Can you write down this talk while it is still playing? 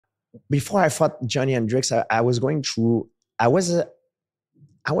before I fought Johnny Hendricks, I was going through. I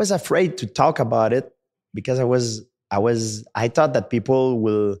was afraid to talk about it because I thought that people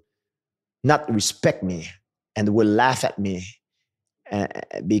will not respect me and will laugh at me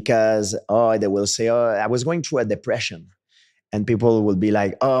because they will say, oh, I was going through a depression, and people will be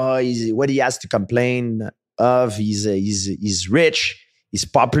like, oh, what he has to complain of? He's rich, he's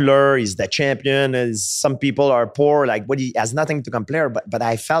popular, he's the champion. Some people are poor, like what he has nothing to complain. But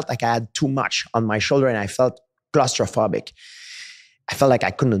I felt like I had too much on my shoulder, and I felt claustrophobic. I felt like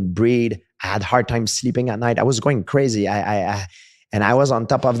I couldn't breathe. I had a hard time sleeping at night. I was going crazy. And I was on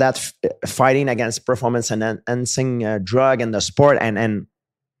top of that, fighting against performance enhancing drug in the sport. And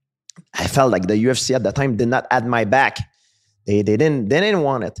I felt like the UFC at the time did not add my back. They didn't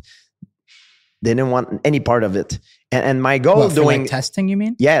want it. They didn't want any part of it. And my goal doing testing, you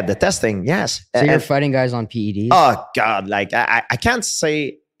mean? Yeah, the testing. Yes. So you're fighting guys on PEDs? Oh God. Like I can't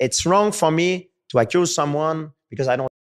say it's wrong for me to accuse someone because I don't